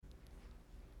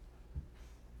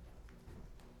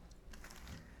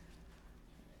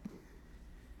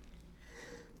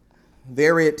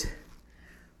there it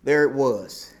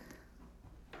was.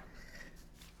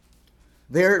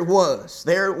 There it was.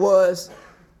 There it was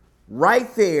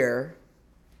right there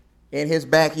in his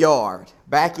backyard.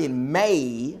 Back in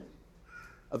May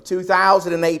of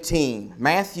 2018,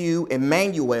 Matthew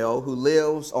Emmanuel, who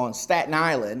lives on Staten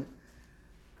Island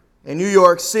in New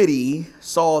York City,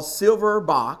 saw a silver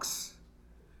box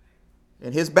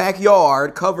in his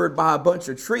backyard covered by a bunch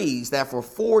of trees that for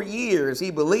 4 years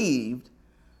he believed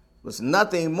was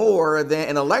nothing more than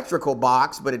an electrical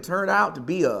box, but it turned out to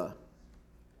be a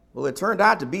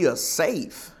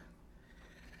safe.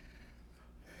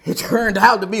 It turned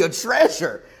out to be a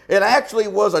treasure. It actually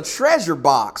was a treasure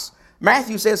box.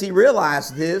 Matthew says he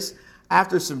realized this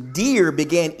after some deer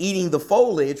began eating the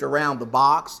foliage around the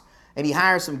box, and he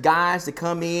hired some guys to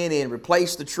come in and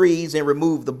replace the trees and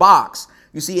remove the box.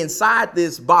 You see, inside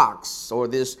this box or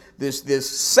this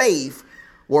safe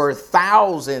were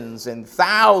thousands and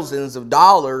thousands of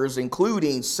dollars,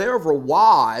 including several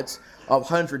wads of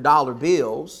 $100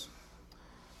 bills.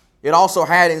 It also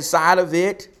had inside of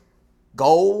it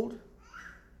gold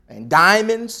and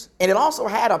diamonds, and it also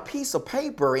had a piece of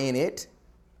paper in it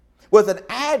with an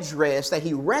address that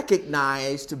he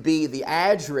recognized to be the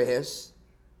address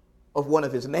of one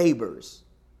of his neighbors.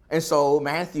 And so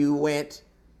Matthew went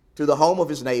to the home of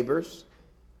his neighbors,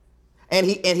 and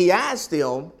he asked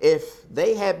them if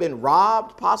they had been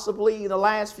robbed possibly in the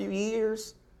last few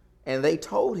years, and they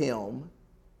told him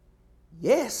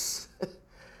yes.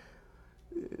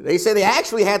 They said they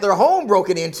actually had their home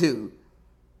broken into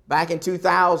back in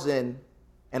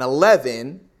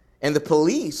 2011, and the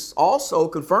police also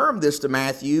confirmed this to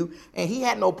Matthew, and he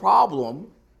had no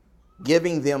problem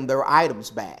giving them their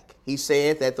items back. He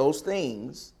said that those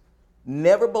things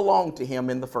never belonged to him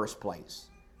in the first place.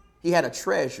 He had a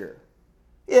treasure.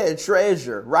 He had a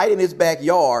treasure right in his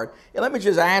backyard. And let me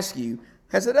just ask you,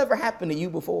 has it ever happened to you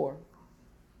before?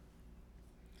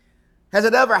 Has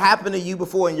it ever happened to you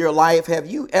before in your life? Have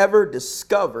you ever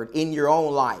discovered in your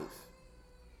own life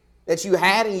that you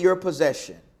had in your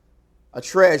possession a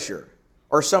treasure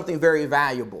or something very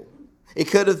valuable? It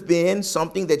could have been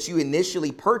something that you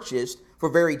initially purchased for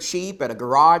very cheap at a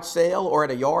garage sale or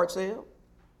at a yard sale.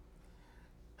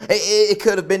 It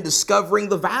could have been discovering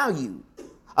the value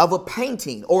of a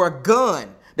painting or a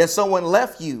gun that someone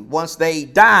left you once they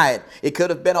died. It could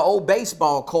have been an old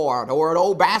baseball card or an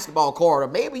old basketball card, or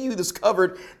maybe you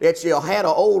discovered that you had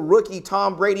an old rookie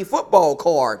Tom Brady football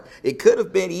card. It could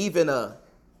have been even a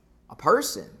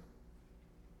person.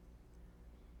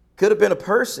 Could have been a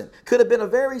person. Could have been a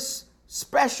very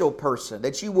special person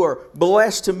that you were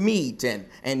blessed to meet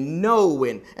and know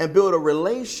and build a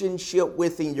relationship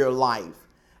with in your life.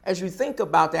 As you think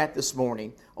about that this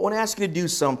morning, I want to ask you to do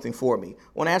something for me. I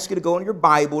want to ask you to go in your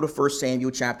Bible to 1 Samuel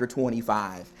chapter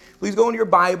 25. Please go in your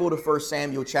Bible to 1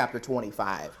 Samuel chapter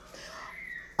 25.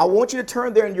 I want you to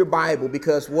turn there in your Bible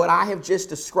because what I have just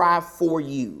described for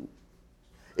you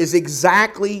is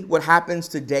exactly what happens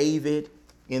to David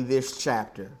in this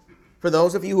chapter. For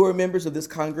those of you who are members of this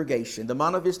congregation, the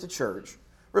Monte Vista Church,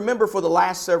 remember for the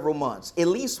last several months, at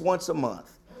least once a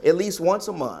month,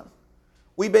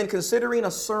 we've been considering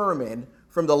a sermon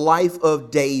from the life of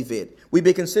David. We've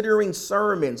been considering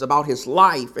sermons about his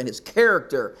life and his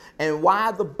character and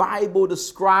why the Bible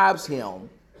describes him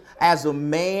as a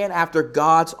man after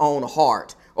God's own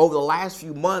heart. Over the last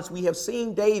few months, we have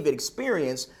seen David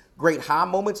experience great high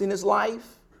moments in his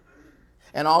life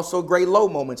and also great low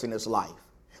moments in his life.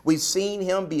 We've seen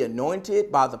him be anointed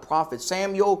by the prophet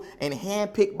Samuel and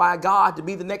handpicked by God to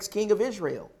be the next king of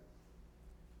Israel.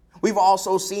 We've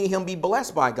also seen him be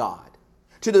blessed by God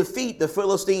to defeat the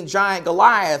Philistine giant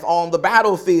Goliath on the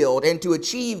battlefield and to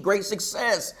achieve great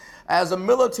success as a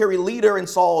military leader in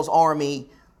Saul's army.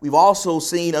 We've also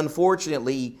seen,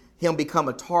 unfortunately, him become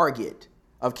a target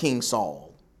of King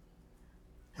Saul.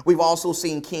 We've also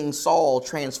seen King Saul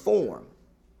transform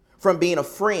from being a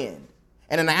friend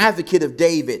and an advocate of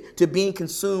David to being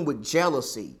consumed with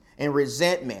jealousy and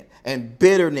resentment and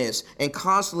bitterness and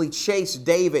constantly chase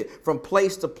David from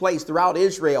place to place throughout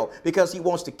Israel because he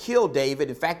wants to kill David.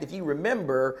 In fact, if you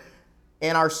remember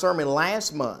in our sermon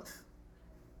last month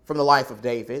from the life of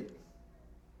David,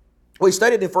 we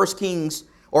studied in 1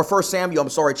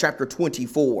 Samuel, chapter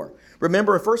 24.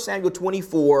 Remember in 1 Samuel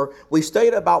 24, we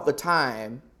studied about the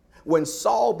time when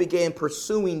Saul began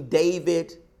pursuing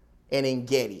David in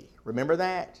En-Gedi. Remember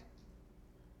that?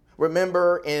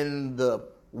 Remember in the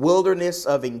wilderness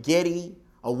of En-Gedi,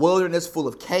 a wilderness full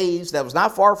of caves that was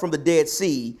not far from the Dead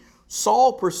Sea,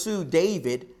 Saul pursued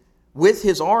David with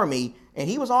his army, and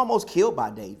he was almost killed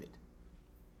by David.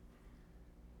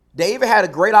 David had a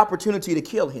great opportunity to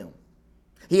kill him.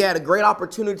 He had a great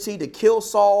opportunity to kill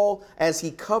Saul as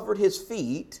he covered his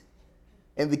feet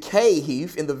in the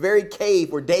cave, in the very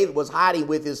cave where David was hiding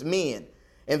with his men.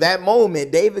 In that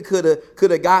moment, David could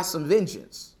have got some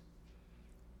vengeance.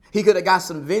 He could have got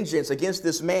some vengeance against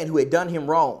this man who had done him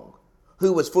wrong,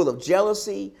 who was full of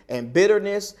jealousy and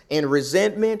bitterness and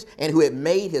resentment, and who had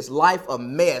made his life a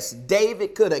mess.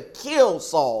 David could have killed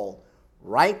Saul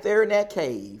right there in that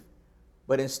cave,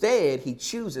 but instead he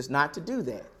chooses not to do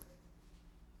that.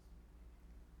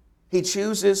 He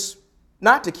chooses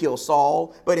not to kill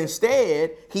Saul, but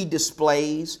instead he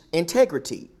displays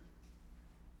integrity.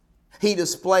 He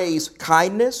displays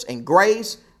kindness and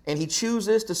grace, and he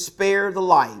chooses to spare the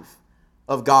life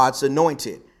of God's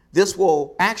anointed. This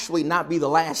will actually not be the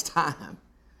last time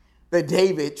that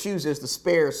David chooses to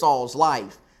spare Saul's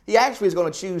life. He actually is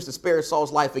going to choose to spare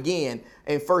Saul's life again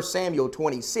in 1 Samuel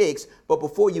 26. But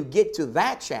before you get to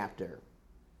that chapter,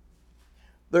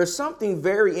 there's something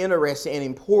very interesting and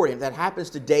important that happens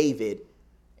to David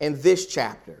in this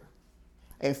chapter,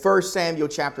 in 1 Samuel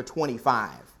chapter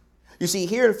 25. You see,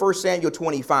 here in 1 Samuel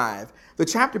 25, the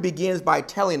chapter begins by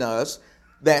telling us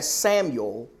that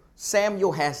Samuel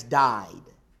has died.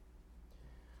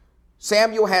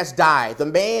 Samuel has died. The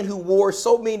man who wore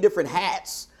so many different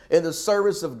hats in the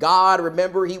service of God.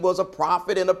 Remember, he was a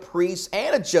prophet and a priest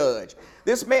and a judge.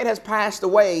 This man has passed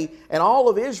away, and all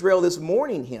of Israel is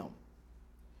mourning him.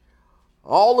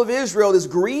 All of Israel is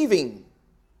grieving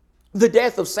the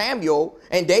death of Samuel,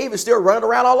 and David's still running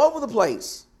around all over the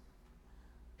place.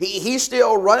 He's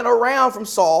still running around from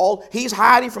Saul. He's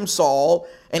hiding from Saul,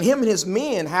 and him and his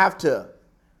men have to,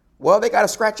 they got to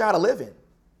scratch out a living.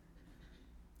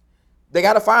 They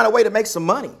got to find a way to make some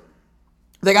money.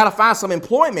 They got to find some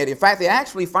employment. In fact, they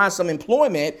actually find some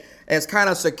employment as kind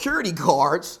of security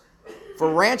guards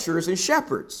for ranchers and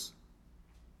shepherds.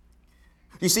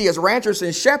 You see, as ranchers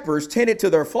and shepherds tended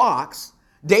to their flocks,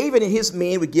 David and his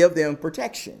men would give them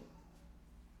protection.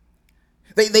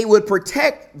 They would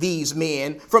protect these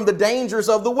men from the dangers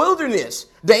of the wilderness,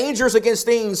 dangers against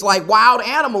things like wild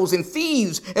animals and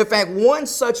thieves. In fact, one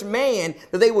such man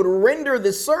that they would render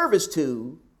this service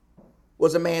to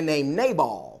was a man named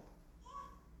Nabal.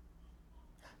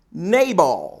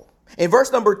 Nabal. In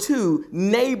verse number 2,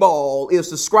 Nabal is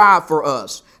described for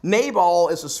us. Nabal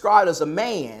is described as a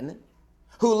man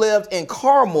who lived in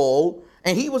Carmel,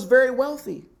 and he was very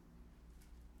wealthy.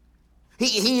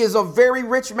 He is a very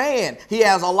rich man. He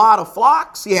has a lot of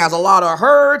flocks. He has a lot of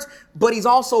herds, but he's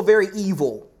also very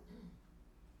evil.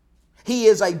 He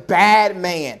is a bad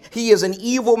man. He is an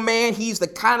evil man. He's the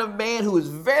kind of man who is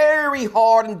very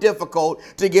hard and difficult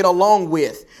to get along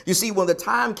with. You see, when the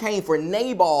time came for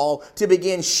Nabal to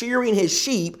begin shearing his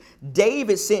sheep,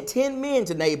 David sent 10 men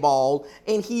to Nabal,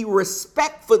 and he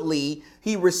respectfully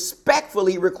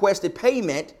requested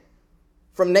payment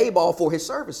from Nabal for his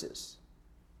services.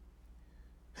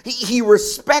 He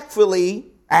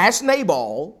respectfully asked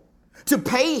Nabal to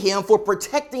pay him for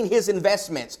protecting his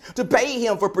investments, to pay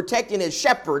him for protecting his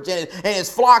shepherds and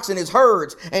his flocks and his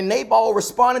herds. And Nabal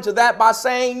responded to that by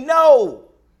saying, no.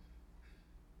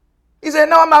 He said,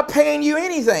 no, I'm not paying you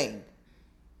anything.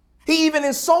 He even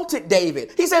insulted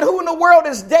David. He said, who in the world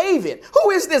is David?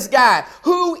 Who is this guy?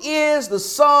 Who is the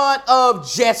son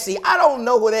of Jesse? I don't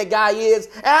know who that guy is,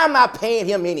 and I'm not paying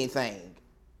him anything.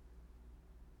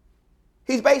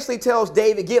 He basically tells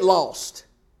David, get lost.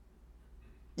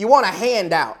 You want a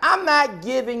handout. I'm not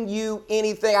giving you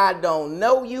anything. I don't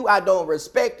know you. I don't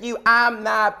respect you. I'm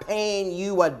not paying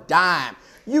you a dime.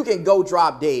 You can go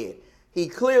drop dead. He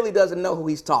clearly doesn't know who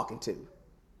he's talking to.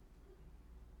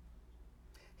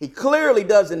 He clearly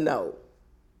doesn't know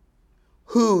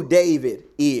who David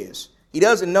is. He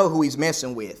doesn't know who he's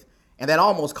messing with. And that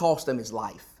almost cost him his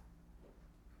life.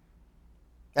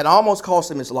 That almost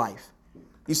cost him his life.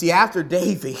 You see, after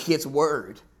David gets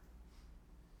word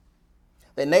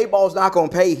that Nabal's not going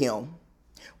to pay him,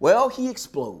 well, he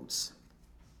explodes.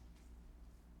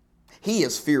 He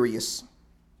is furious.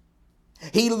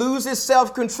 He loses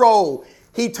self-control.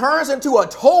 He turns into a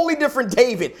totally different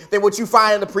David than what you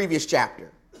find in the previous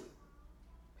chapter.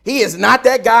 He is not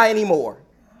that guy anymore.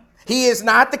 He is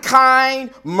not the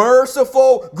kind,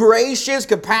 merciful, gracious,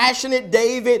 compassionate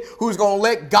David who's going to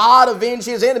let God avenge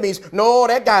his enemies. No,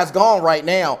 that guy's gone right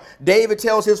now. David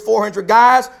tells his 400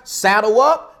 guys, saddle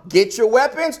up, get your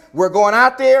weapons. We're going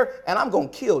out there, and I'm going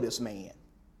to kill this man.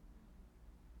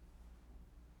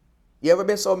 You ever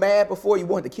been so mad before you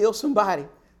wanted to kill somebody?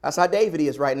 That's how David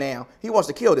is right now. He wants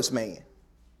to kill this man.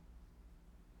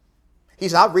 He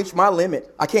said, I've reached my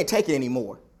limit. I can't take it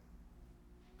anymore.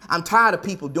 I'm tired of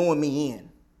people doing me in.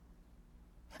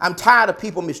 I'm tired of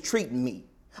people mistreating me.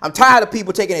 I'm tired of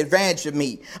people taking advantage of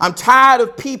me. I'm tired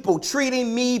of people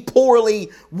treating me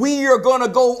poorly. We are going to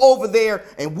go over there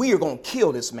and we are going to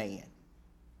kill this man.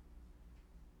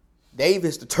 David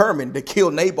is determined to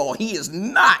kill Nabal. He is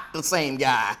not the same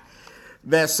guy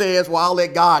that says, well, I'll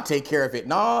let God take care of it.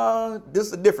 No, this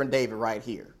is a different David right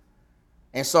here.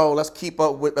 And so let's pick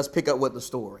up with the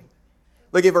story.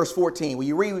 Look at verse 14. Will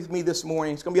you read with me this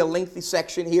morning? It's going to be a lengthy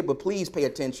section here, but please pay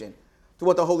attention to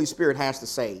what the Holy Spirit has to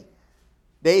say.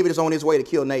 David is on his way to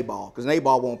kill Nabal because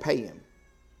Nabal won't pay him.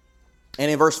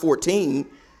 And in verse 14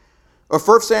 of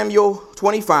 1 Samuel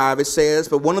 25, it says,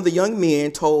 but one of the young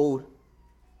men told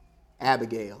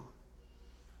Abigail.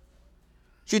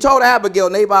 She told Abigail,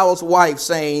 Nabal's wife,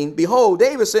 saying, behold,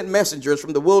 David sent messengers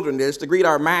from the wilderness to greet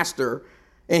our master,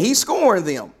 and he scorned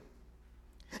them.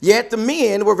 Yet the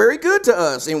men were very good to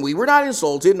us, and we were not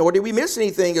insulted, nor did we miss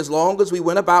anything as long as we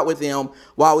went about with him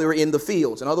while we were in the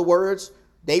fields. In other words,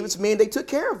 David's men, they took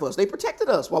care of us. They protected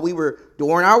us while we were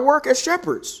doing our work as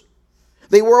shepherds.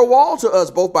 They were a wall to us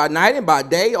both by night and by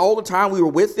day, all the time we were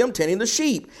with them tending the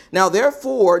sheep. Now,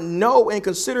 therefore, know and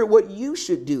consider what you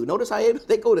should do. Notice how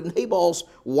they go to Nabal's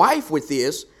wife with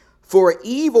this. For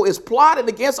evil is plotted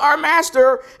against our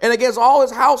master and against all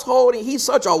his household. And he's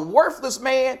such a worthless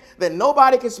man that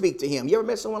nobody can speak to him. You ever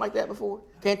met someone like that before?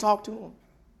 Can't talk to him.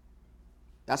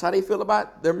 That's how they feel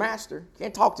about their master.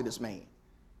 Can't talk to this man.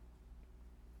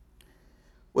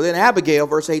 Well, then Abigail,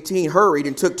 verse 18, hurried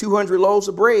and took 200 loaves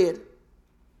of bread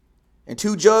and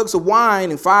 2 jugs of wine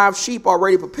and 5 sheep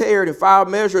already prepared and 5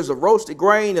 measures of roasted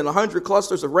grain and 100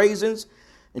 clusters of raisins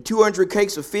and 200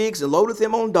 cakes of figs and loaded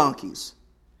them on donkeys.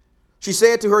 She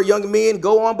said to her young men,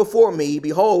 go on before me.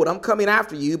 Behold, I'm coming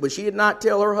after you. But she did not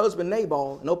tell her husband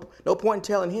Nabal. No point in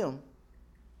telling him.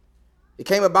 It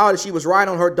came about as she was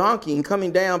riding on her donkey and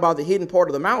coming down by the hidden part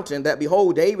of the mountain that,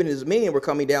 behold, David and his men were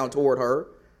coming down toward her.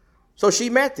 So she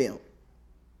met them.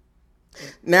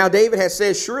 Now David had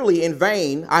said, surely in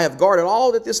vain I have guarded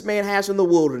all that this man has in the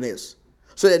wilderness,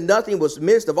 so that nothing was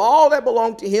missed of all that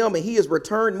belonged to him, and he has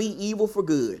returned me evil for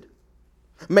good.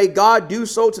 May God do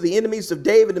so to the enemies of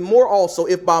David and more also,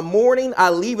 if by morning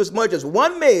I leave as much as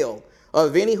one male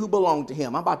of any who belong to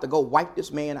him. I'm about to go wipe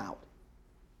this man out.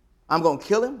 I'm going to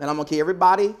kill him, and I'm going to kill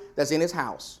everybody that's in his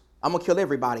house. I'm going to kill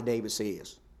everybody, David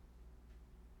says.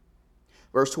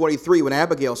 Verse 23, when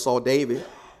Abigail saw David,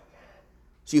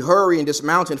 she hurried and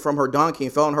dismounted from her donkey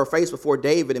and fell on her face before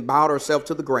David and bowed herself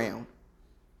to the ground.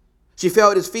 She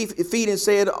fell at his feet and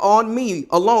said, on me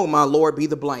alone, my Lord, be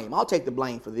the blame. I'll take the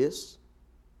blame for this.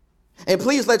 And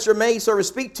please let your maidservant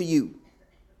speak to you.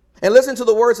 And listen to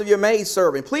the words of your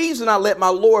maidservant. Please do not let my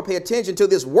Lord pay attention to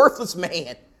this worthless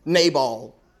man,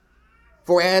 Nabal.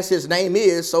 For as his name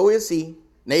is, so is he.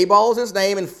 Nabal is his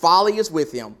name, and folly is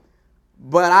with him.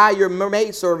 But I, your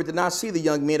maidservant, did not see the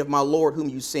young men of my Lord whom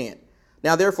you sent.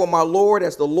 Now therefore, my Lord,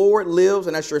 as the Lord lives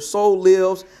and as your soul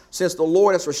lives, since the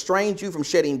Lord has restrained you from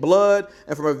shedding blood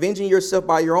and from avenging yourself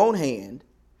by your own hand,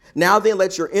 now then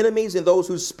let your enemies and those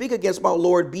who speak against my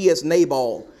Lord be as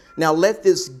Nabal. Now let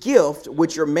this gift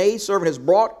which your maidservant has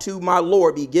brought to my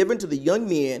Lord be given to the young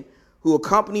men who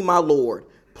accompany my Lord.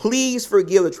 Please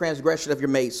forgive the transgression of your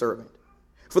maidservant.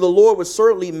 For the Lord will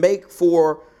certainly make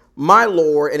for my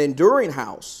Lord an enduring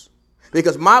house,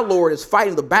 because my Lord is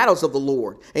fighting the battles of the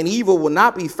Lord, and evil will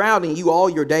not be found in you all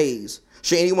your days.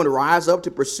 Shall anyone rise up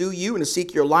to pursue you and to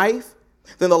seek your life?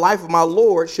 Then the life of my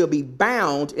Lord shall be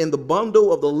bound in the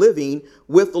bundle of the living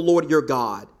with the Lord your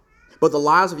God. But the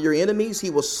lives of your enemies he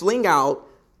will sling out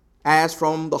as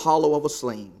from the hollow of a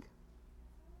sling.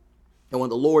 And when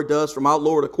the Lord does from our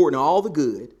Lord according to all the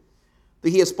good that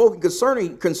he has spoken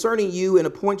concerning you and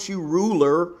appoints you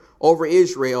ruler over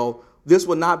Israel, this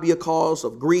will not be a cause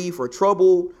of grief or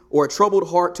trouble or a troubled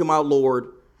heart to my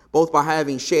Lord, both by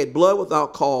having shed blood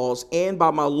without cause and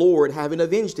by my Lord having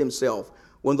avenged himself.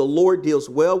 When the Lord deals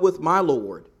well with my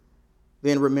Lord,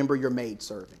 then remember your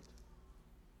maidservant.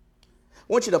 I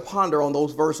want you to ponder on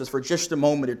those verses for just a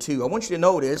moment or two. I want you to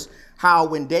notice how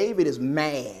when David is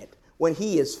mad, when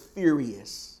he is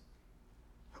furious,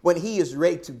 when he is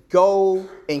ready to go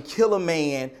and kill a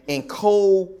man in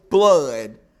cold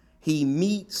blood, he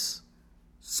meets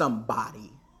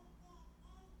somebody.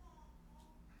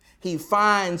 He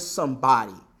finds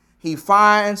somebody. He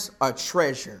finds a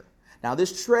treasure. Now,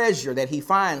 this treasure that he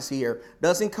finds here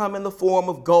doesn't come in the form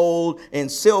of gold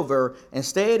and silver.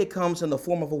 Instead, it comes in the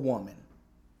form of a woman.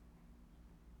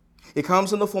 It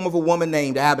comes in the form of a woman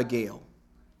named Abigail.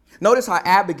 Notice how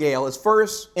Abigail is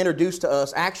first introduced to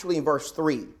us actually in verse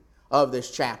 3 of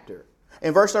this chapter.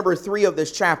 In verse number 3 of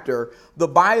this chapter, the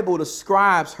Bible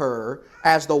describes her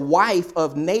as the wife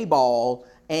of Nabal,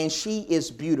 and she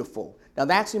is beautiful. Now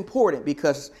that's important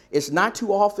because it's not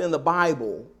too often in the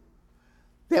Bible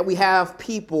that we have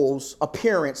people's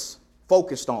appearance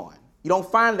focused on. You don't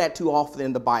find that too often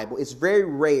in the Bible. It's very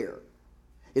rare.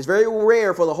 It's very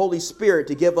rare for the Holy Spirit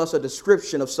to give us a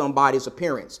description of somebody's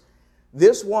appearance.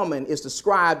 This woman is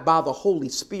described by the Holy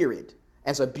Spirit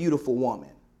as a beautiful woman.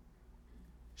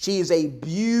 She is a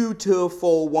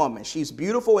beautiful woman. She's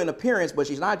beautiful in appearance, but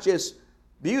she's not just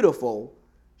beautiful.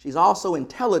 She's also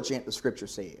intelligent, the scripture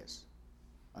says.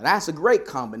 Now, that's a great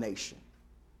combination.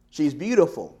 She's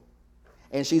beautiful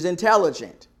and she's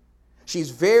intelligent.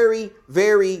 She's very,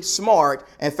 very smart.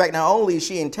 In fact, not only is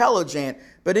she intelligent,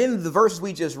 but in the verses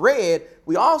we just read,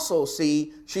 we also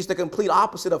see she's the complete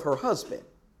opposite of her husband.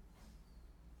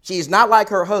 She's not like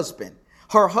her husband.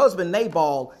 Her husband,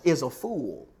 Nabal, is a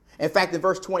fool. In fact, in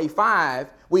verse 25,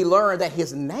 we learn that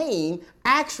his name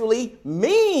actually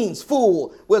means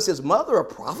fool. Was his mother a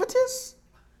prophetess?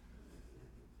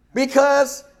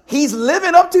 Because he's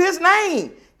living up to his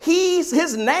name.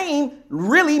 His name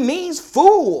really means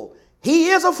fool. He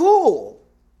is a fool.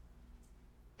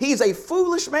 He's a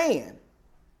foolish man.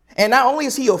 And not only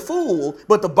is he a fool,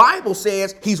 but the Bible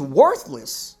says he's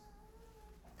worthless.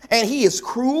 And he is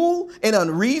cruel and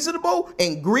unreasonable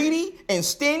and greedy and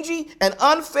stingy and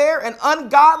unfair and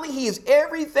ungodly. He is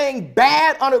everything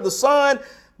bad under the sun.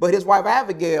 But his wife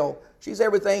Abigail, she's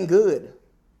everything good.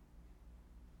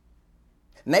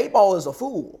 Nabal is a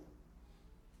fool.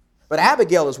 But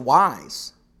Abigail is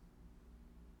wise.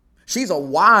 She's a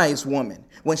wise woman.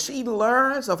 When she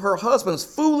learns of her husband's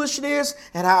foolishness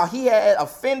and how he had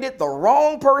offended the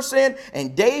wrong person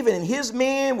and David and his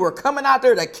men were coming out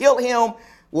there to kill him,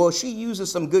 well, she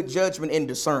uses some good judgment and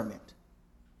discernment.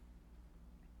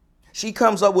 She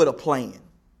comes up with a plan.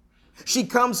 She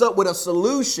comes up with a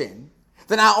solution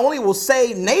that not only will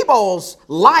save Nabal's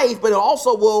life, but it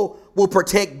also will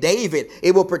protect David.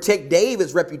 It will protect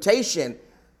David's reputation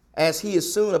as he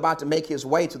is soon about to make his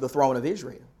way to the throne of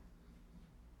Israel.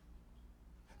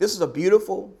 This is a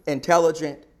beautiful,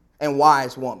 intelligent, and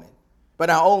wise woman. But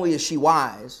not only is she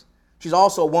wise, she's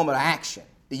also a woman of action.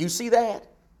 Do you see that?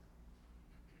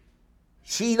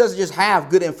 She doesn't just have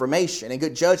good information and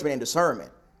good judgment and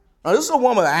discernment. Now, this is a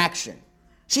woman of action.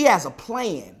 She has a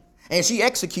plan, and she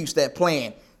executes that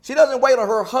plan. She doesn't wait on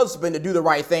her husband to do the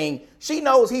right thing. She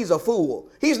knows he's a fool.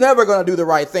 He's never going to do the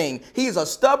right thing. He's a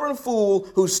stubborn fool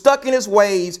who's stuck in his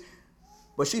ways.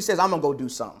 But she says, I'm going to go do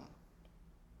something.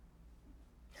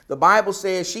 The Bible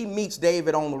says she meets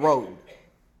David on the road.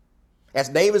 As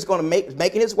David's going to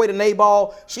making his way to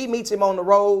Nabal, she meets him on the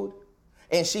road,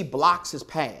 and she blocks his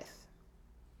path.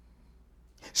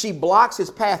 She blocks his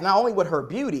path not only with her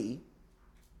beauty,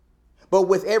 but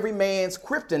with every man's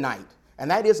kryptonite. And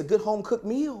that is a good home-cooked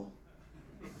meal.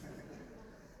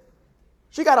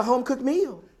 She got a home-cooked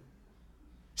meal.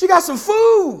 She got some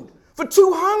food for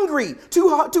 200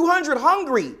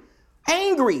 hungry,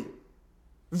 angry,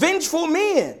 vengeful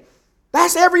men.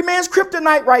 That's every man's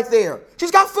kryptonite right there.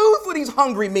 She's got food for these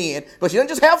hungry men. But she doesn't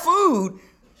just have food.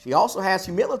 She also has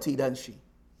humility, doesn't she?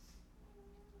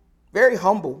 Very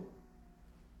humble.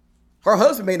 Her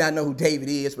husband may not know who David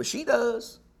is, but she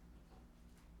does.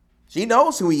 She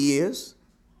knows who he is.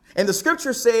 And the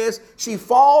scripture says she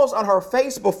falls on her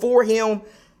face before him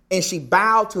and she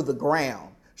bowed to the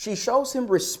ground. She shows him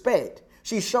respect.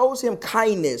 She shows him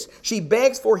kindness. She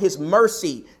begs for his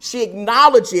mercy. She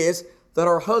acknowledges that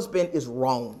her husband is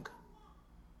wrong.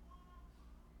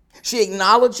 She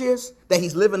acknowledges that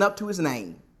he's living up to his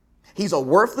name. He's a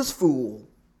worthless fool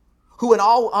who, in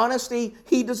all honesty,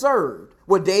 he deserved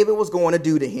what David was going to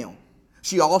do to him.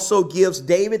 She also gives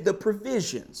David the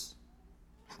provisions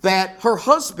that her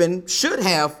husband should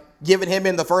have given him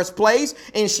in the first place,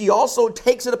 and she also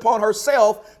takes it upon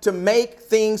herself to make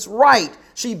things right.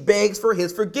 She begs for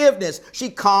his forgiveness. She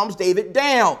calms David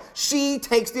down. She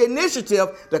takes the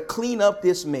initiative to clean up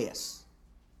this mess.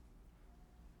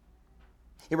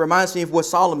 It reminds me of what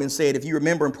Solomon said. If you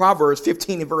remember in Proverbs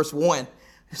 15 and verse 1,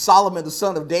 Solomon, the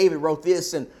son of David, wrote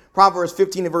this in Proverbs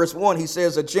 15 and verse 1. He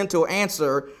says, a gentle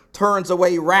answer turns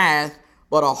away wrath,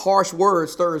 but a harsh word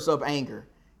stirs up anger.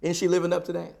 Isn't she living up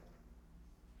to that?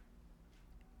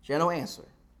 Gentle answer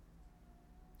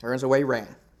turns away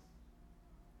wrath.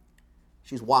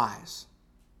 She's wise.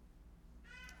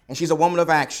 And she's a woman of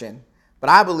action. But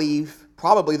I believe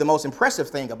probably the most impressive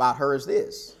thing about her is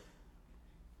this.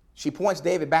 She points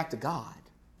David back to God.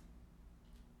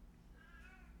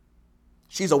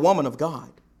 She's a woman of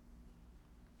God.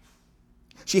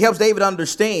 She helps David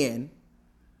understand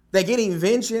that getting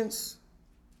vengeance,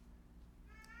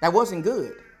 that wasn't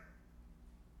good.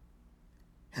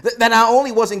 That not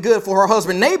only wasn't good for her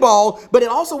husband Nabal, but it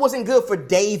also wasn't good for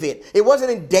David. It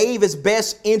wasn't in David's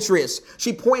best interest.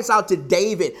 She points out to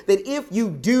David that if you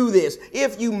do this,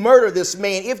 if you murder this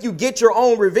man, if you get your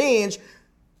own revenge,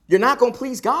 you're not going to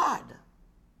please God.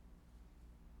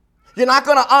 You're not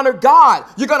going to honor God.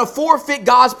 You're going to forfeit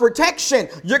God's protection.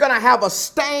 You're going to have a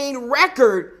stained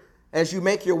record as you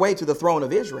make your way to the throne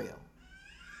of Israel.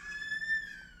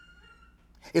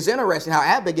 It's interesting how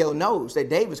Abigail knows that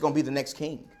David's going to be the next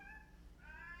king.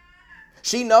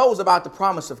 She knows about the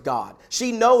promise of God.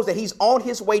 She knows that he's on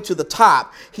his way to the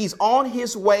top. He's on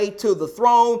his way to the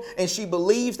throne, and she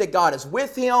believes that God is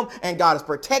with him, and God is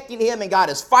protecting him, and God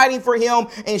is fighting for him,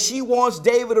 and she wants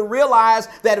David to realize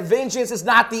that vengeance is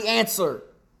not the answer.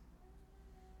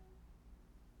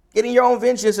 Getting your own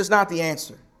vengeance is not the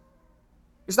answer.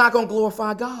 It's not going to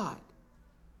glorify God.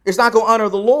 It's not going to honor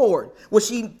the Lord. What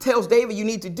she tells David you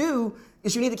need to do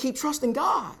is you need to keep trusting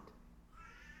God.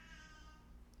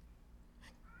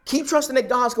 Keep trusting that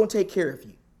God's going to take care of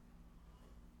you.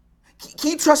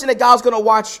 Keep trusting that God's going to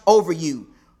watch over you.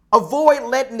 Avoid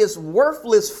letting this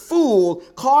worthless fool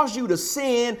cause you to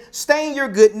sin, stain your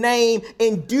good name,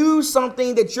 and do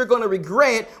something that you're going to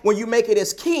regret when you make it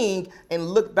as king and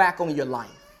look back on your life.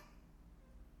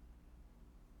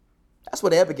 That's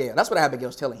what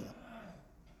Abigail's telling him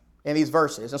in these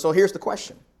verses. And so here's the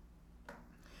question.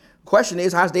 The question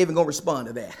is, how's David going to respond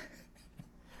to that?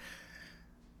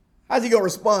 How's he going to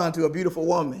respond to a beautiful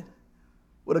woman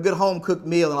with a good home-cooked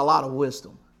meal and a lot of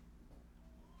wisdom?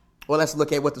 Well, let's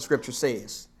look at what the scripture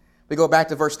says. We go back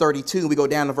to verse 32. We go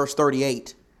down to verse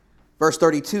 38. Verse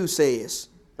 32 says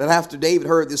that after David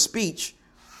heard this speech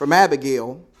from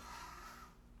Abigail,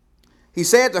 he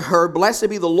said to her, "Blessed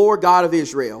be the Lord God of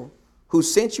Israel, who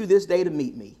sent you this day to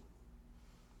meet me.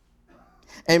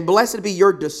 And blessed be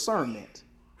your discernment,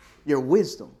 your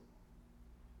wisdom.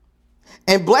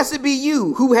 And blessed be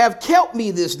you who have kept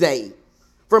me this day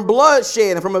from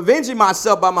bloodshed and from avenging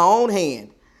myself by my own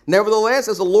hand. Nevertheless,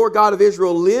 as the Lord God of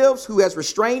Israel lives, who has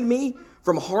restrained me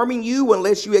from harming you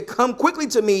unless you had come quickly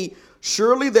to me,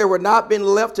 surely there would not have been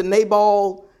left to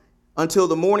Nabal until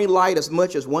the morning light as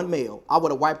much as one male." I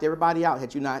would have wiped everybody out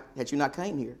had you not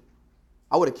came here.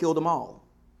 I would have killed them all.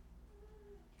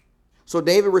 So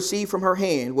David received from her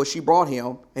hand what she brought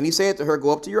him, and he said to her, "Go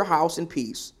up to your house in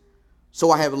peace.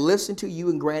 So I have listened to you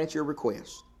and granted your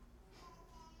request."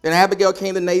 Then Abigail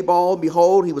came to Nabal, and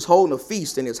behold, he was holding a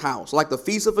feast in his house, like the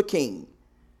feast of a king.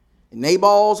 And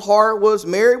Nabal's heart was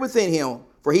merry within him,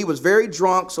 for he was very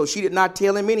drunk, so she did not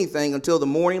tell him anything until the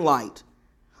morning light.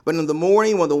 But in the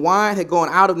morning, when the wine had gone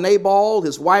out of Nabal,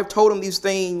 his wife told him these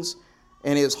things,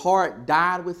 and his heart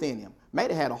died within him. May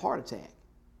have had a heart attack.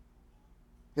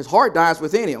 His heart dies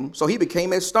within him, so he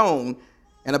became as stone.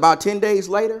 And about 10 days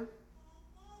later,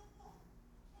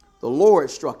 the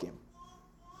Lord struck him,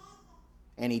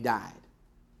 and he died.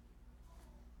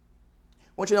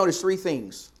 I want you to notice three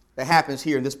things that happens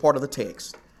here in this part of the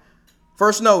text.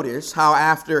 First, notice how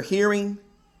after hearing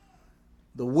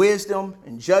the wisdom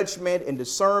and judgment and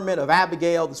discernment of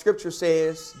Abigail, the scripture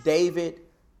says David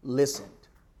listened.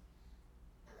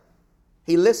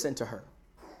 He listened to her.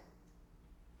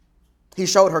 He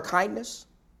showed her kindness.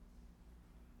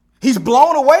 He's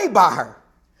blown away by her.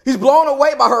 He's blown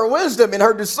away by her wisdom and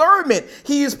her discernment.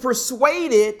 He is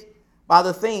persuaded by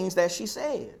the things that she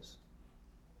says.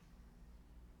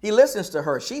 He listens to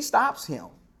her. She stops him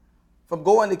from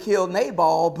going to kill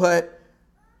Nabal, but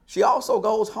she also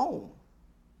goes home.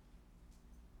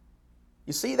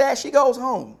 You see that? She goes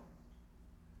home.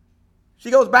 She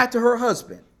goes back to her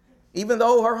husband. Even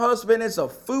though her husband is a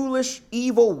foolish,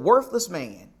 evil, worthless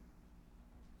man,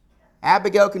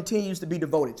 Abigail continues to be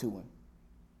devoted to him.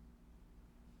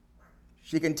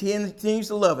 She continues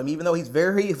to love him, even though he's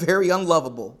very, very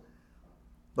unlovable.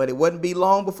 But it wouldn't be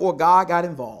long before God got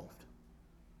involved.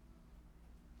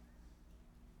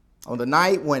 On the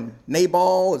night when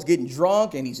Nabal is getting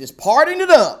drunk and he's just partying it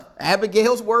up,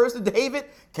 Abigail's words to David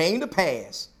came to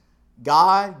pass.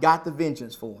 God got the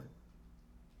vengeance for him.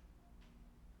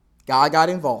 God got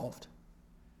involved.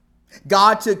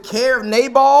 God took care of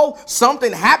Nabal.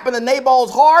 Something happened to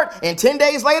Nabal's heart, and 10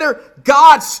 days later,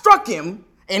 God struck him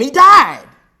and he died.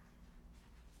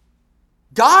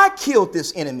 God killed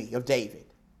this enemy of David.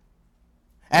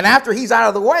 And after he's out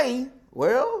of the way,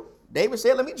 well, David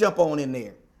said, "Let me jump on in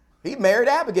there." He married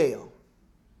Abigail.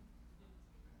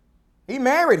 He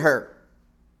married her.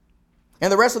 In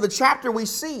the rest of the chapter, we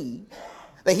see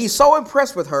that he's so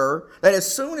impressed with her that as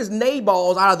soon as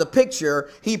Nabal's out of the picture,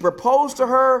 he proposed to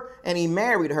her and he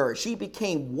married her. She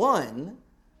became one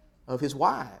of his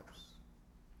wives.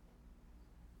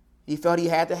 He felt he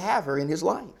had to have her in his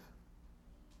life.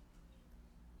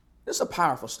 This is a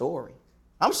powerful story.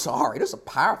 I'm sorry, this is a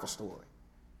powerful story.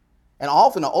 And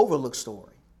often an overlooked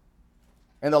story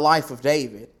in the life of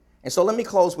David. And so let me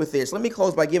close with this. Let me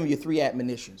close by giving you 3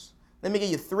 admonitions. Let me give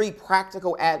you 3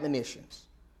 practical admonitions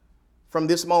from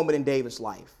this moment in David's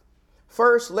life.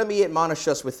 First, let me admonish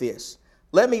us with this.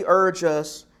 Let me urge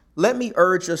us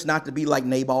not to be like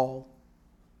Nabal.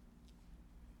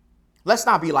 Let's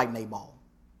not be like Nabal.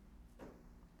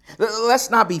 Let's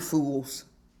not be fools.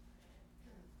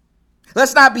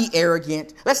 Let's not be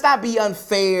arrogant. Let's not be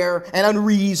unfair and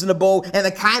unreasonable and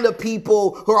the kind of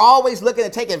people who are always looking to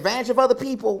take advantage of other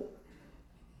people.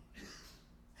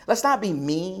 Let's not be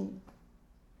mean.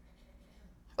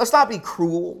 Let's not be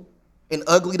cruel and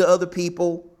ugly to other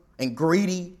people and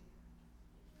greedy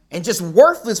and just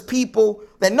worthless people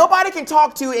that nobody can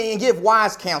talk to and give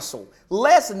wise counsel.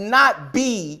 Let's not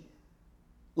be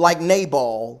like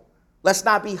Nabal. Let's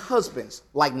not be husbands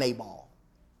like Nabal.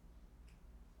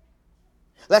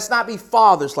 Let's not be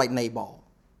fathers like Nabal.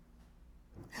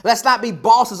 Let's not be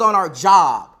bosses on our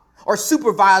job or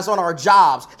supervisors on our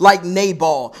jobs like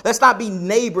Nabal. Let's not be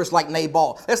neighbors like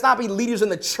Nabal. Let's not be leaders in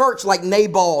the church like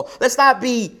Nabal. Let's not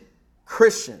be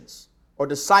Christians or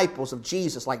disciples of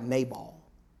Jesus like Nabal.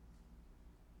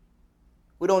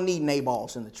 We don't need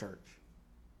Nabals in the church.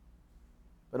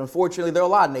 But unfortunately, there are a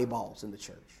lot of Nabals in the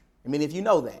church. I mean, if you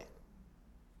know that.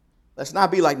 Let's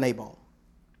not be like Nabal.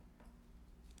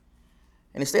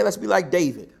 And instead, let's be like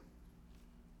David.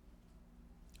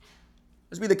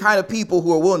 Let's be the kind of people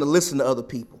who are willing to listen to other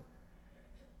people.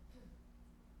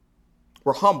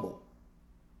 We're humble.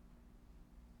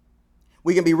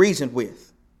 We can be reasoned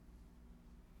with.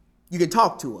 You can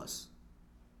talk to us.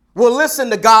 We'll listen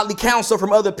to godly counsel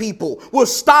from other people. We'll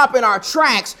stop in our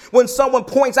tracks when someone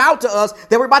points out to us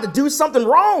that we're about to do something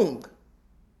wrong.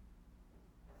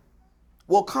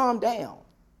 We'll calm down.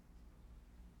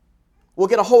 We'll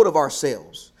get a hold of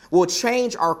ourselves. We'll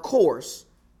change our course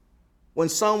when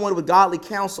someone with godly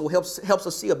counsel helps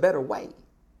us see a better way.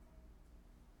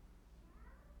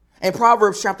 In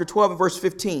Proverbs chapter 12 and verse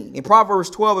 15,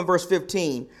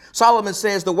 Solomon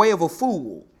says, the way of a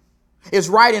fool is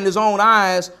right in his own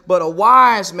eyes, but a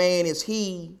wise man is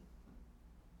he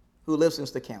who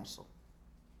listens to counsel.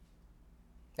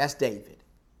 That's David.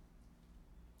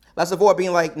 Let's avoid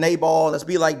being like Nabal. Let's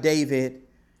be like David.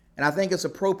 And I think it's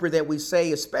appropriate that we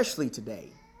say, especially today,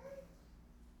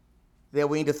 that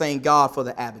we need to thank God for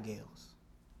the Abigails.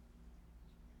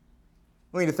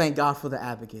 We need to thank God for the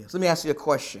Abigails. Let me ask you a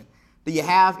question. Do you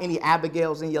have any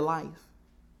Abigails in your life?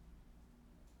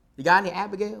 You got any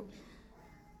Abigails?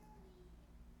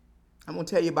 I'm going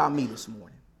to tell you about me this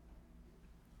morning.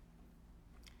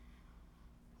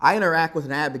 I interact with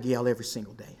an Abigail every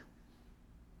single day.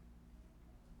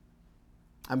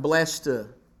 I'm blessed to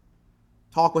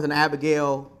talk with an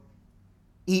Abigail,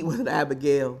 eat with an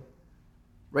Abigail,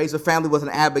 raise a family with an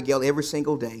Abigail every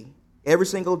single day. Every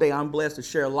single day I'm blessed to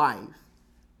share life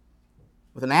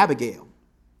with an Abigail.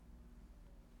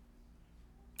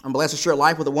 I'm blessed to share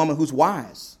life with a woman who's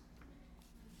wise.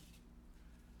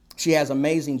 She has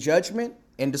amazing judgment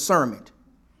and discernment.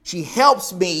 She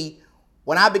helps me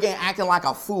when I began acting like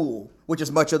a fool, which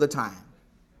is much of the time.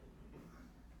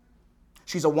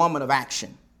 She's a woman of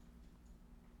action.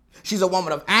 She's a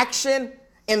woman of action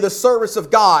in the service of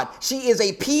God. She is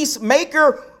a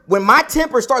peacemaker when my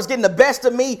temper starts getting the best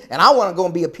of me and I want to go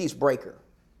and be a peace breaker.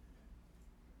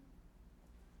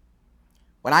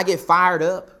 When I get fired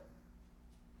up,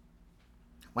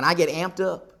 when I get amped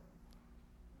up,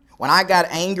 when I got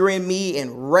anger in me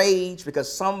and rage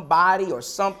because somebody or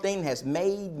something has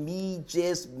made me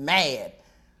just mad,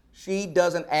 she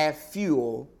doesn't add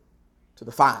fuel to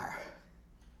the fire.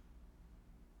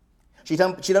 She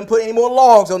doesn't put any more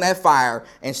logs on that fire.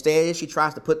 Instead, she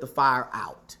tries to put the fire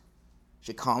out.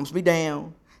 She calms me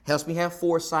down, helps me have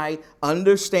foresight,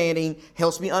 understanding,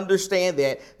 helps me understand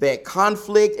that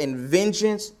conflict and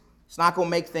vengeance is not going to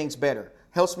make things better.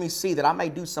 Helps me see that I may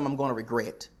do something I'm going to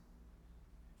regret.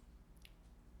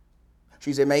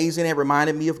 She's amazing and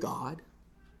reminded me of God.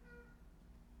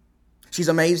 She's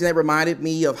amazing and reminded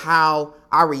me of how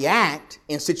I react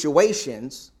in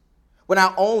situations will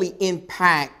not only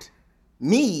impact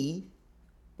me,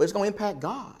 but it's going to impact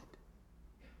God.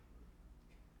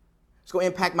 It's going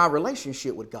to impact my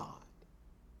relationship with God.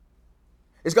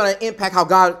 It's going to impact how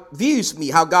God views me,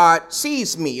 how God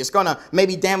sees me. It's going to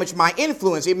maybe damage my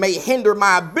influence. It may hinder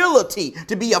my ability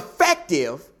to be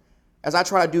effective as I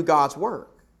try to do God's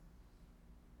work.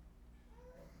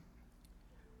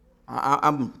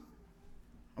 I'm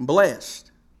blessed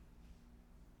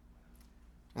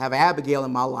to have Abigail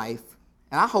in my life.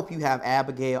 And I hope you have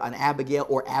an Abigail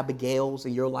or Abigails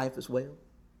in your life as well.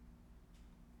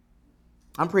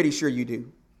 I'm pretty sure you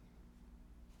do.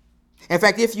 In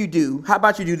fact, if you do, how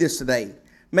about you do this today?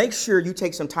 Make sure you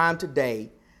take some time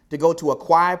today to go to a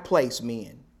quiet place,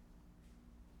 men,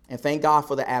 and thank God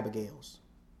for the Abigails.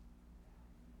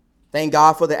 Thank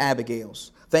God for the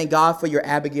Abigails. Thank God for your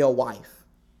Abigail wife.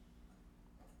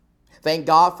 Thank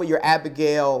God for your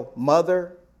Abigail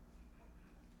mother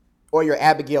or your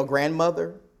Abigail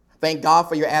grandmother. Thank God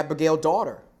for your Abigail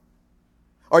daughter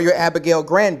or your Abigail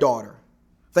granddaughter.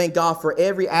 Thank God for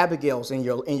every Abigail's in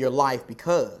your life,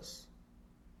 because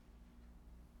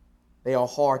they are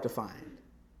hard to find.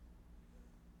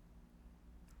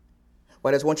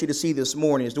 What I just want you to see this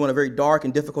morning is, during a very dark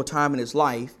and difficult time in his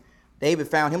life, David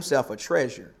found himself a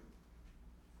treasure.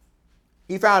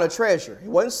 He found a treasure. It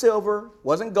wasn't silver,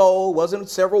 wasn't gold, wasn't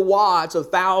several wads of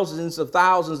thousands of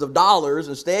dollars.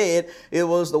 Instead, it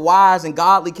was the wise and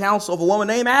godly counsel of a woman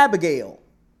named Abigail.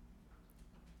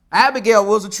 Abigail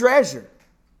was a treasure.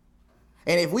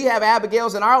 And if we have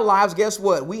Abigails in our lives, guess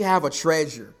what? We have a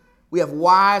treasure. We have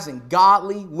wise and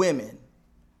godly women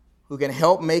who can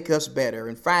help make us better.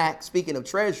 In fact, speaking of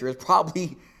treasure, it's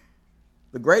probably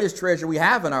the greatest treasure we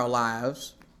have in our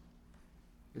lives.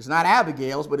 It's not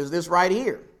Abigail's, but it's this right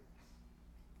here.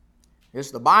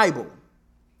 It's the Bible.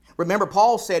 Remember,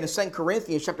 Paul said in 2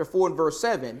 Corinthians chapter 4 and verse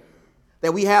 7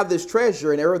 that we have this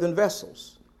treasure in earthen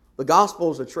vessels. The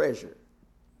gospel is a treasure.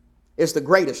 It's the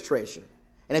greatest treasure.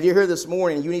 And if you're here this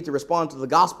morning and you need to respond to the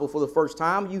gospel for the first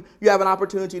time, you have an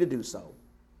opportunity to do so.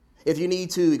 If you need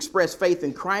to express faith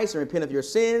in Christ and repent of your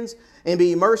sins and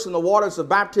be immersed in the waters of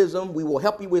baptism, we will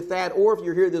help you with that. Or if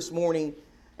you're here this morning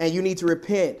and you need to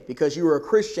repent because you are a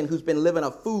Christian who's been living a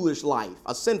foolish life,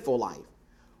 a sinful life,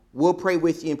 we'll pray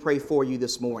with you and pray for you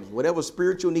this morning. Whatever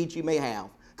spiritual needs you may have,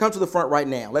 come to the front right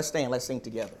now. Let's stand, let's sing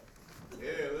together.